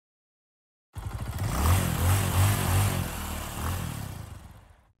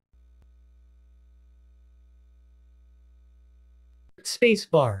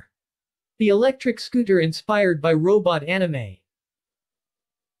Spacebar. The electric scooter inspired by robot anime.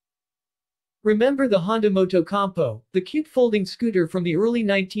 Remember the Honda Motocompo, the cute folding scooter from the early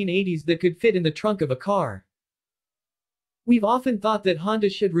 1980s that could fit in the trunk of a car? We've often thought that Honda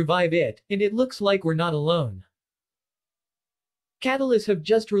should revive it, and it looks like we're not alone. Katalis have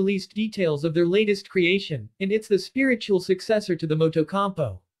just released details of their latest creation, and it's the spiritual successor to the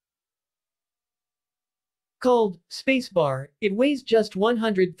Motocompo. Called Spacebar, it weighs just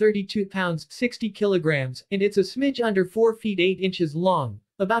 132 pounds 60 kilograms, and it's a smidge under 4 feet 8 inches long,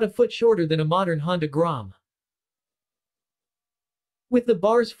 about a foot shorter than a modern Honda Grom. With the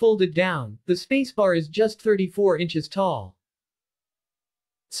bars folded down, the Spacebar is just 34 inches tall.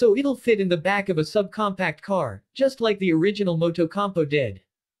 So it'll fit in the back of a subcompact car, just like the original Motocompo did.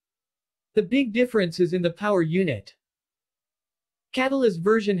 The big difference is in the power unit. Katalis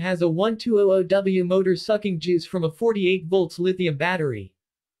version has a 1200W motor sucking juice from a 48 volts lithium battery.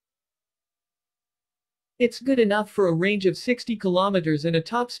 It's good enough for a range of 60 kilometers and a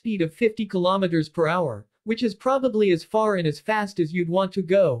top speed of 50 kilometers per hour, which is probably as far and as fast as you'd want to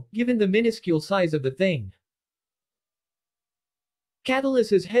go, given the minuscule size of the thing.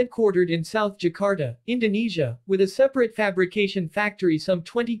 Katalis is headquartered in South Jakarta, Indonesia, with a separate fabrication factory some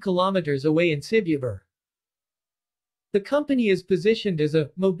 20 kilometers away in Cibubur. The company is positioned as a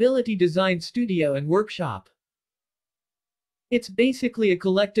mobility design studio and workshop. It's basically a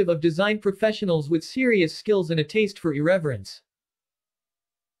collective of design professionals with serious skills and a taste for irreverence.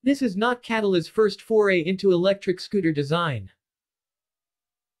 This is not Katalis' first foray into electric scooter design.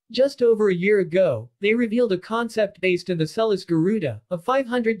 Just over a year ago, they revealed a concept based in the Celis Garuda, a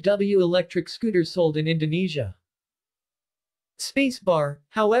 500W electric scooter sold in Indonesia. Spacebar,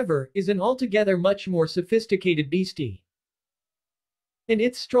 however, is an altogether much more sophisticated beastie. And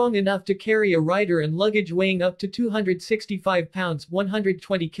it's strong enough to carry a rider and luggage weighing up to 265 pounds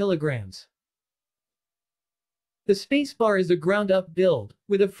 120 kilograms. The Spacebar is a ground-up build,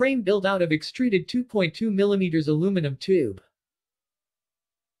 with a frame built out of extruded 2.2 mm aluminum tube.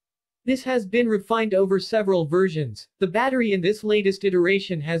 This has been refined over several versions. The battery in this latest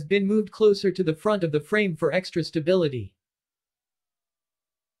iteration has been moved closer to the front of the frame for extra stability.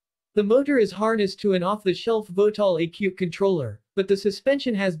 The motor is harnessed to an off-the-shelf Votal Acute controller, but the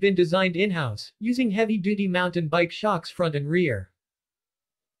suspension has been designed in-house, using heavy-duty mountain bike shocks front and rear.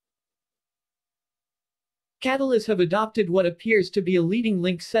 Katalis have adopted what appears to be a leading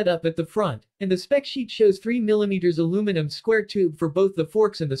link setup at the front, and the spec sheet shows 3 mm aluminum square tube for both the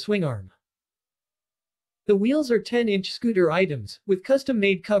forks and the swing arm. The wheels are 10-inch scooter items, with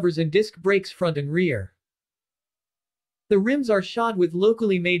custom-made covers and disc brakes front and rear. The rims are shod with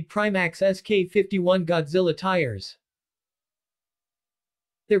locally made Primax SK51 Godzilla tires.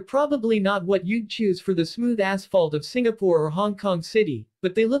 They're probably not what you'd choose for the smooth asphalt of Singapore or Hong Kong City,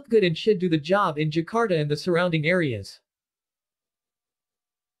 but they look good and should do the job in Jakarta and the surrounding areas.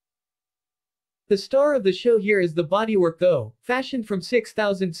 The star of the show here is the bodywork though, fashioned from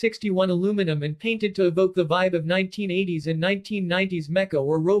 6061 aluminum and painted to evoke the vibe of 1980s and 1990s mecha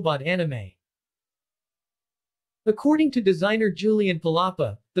or robot anime. According to designer Julian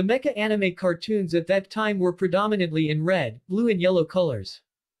Palapa, the mecha anime cartoons at that time were predominantly in red, blue and yellow colors.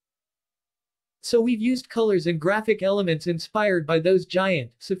 So we've used colors and graphic elements inspired by those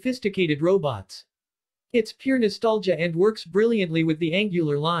giant, sophisticated robots. It's pure nostalgia and works brilliantly with the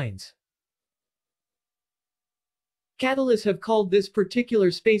angular lines. Katalis have called this particular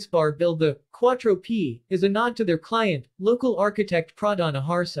Spacebar build the Quattro P, as a nod to their client, local architect Pradana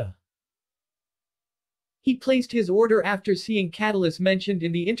Harsa. He placed his order after seeing Katalis mentioned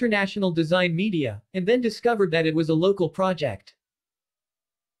in the international design media, and then discovered that it was a local project.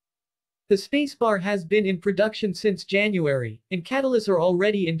 The Spacebar has been in production since January, and Katalis are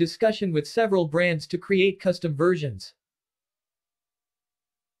already in discussion with several brands to create custom versions.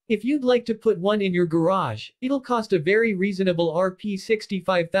 If you'd like to put one in your garage, it'll cost a very reasonable Rp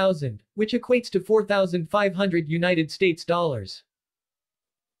 65,000, which equates to 4,500 United States dollars.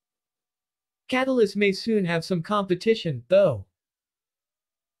 Katalis may soon have some competition, though.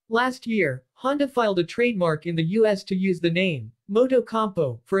 Last year, Honda filed a trademark in the US to use the name,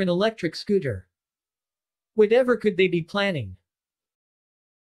 Motocompo, for an electric scooter. Whatever could they be planning?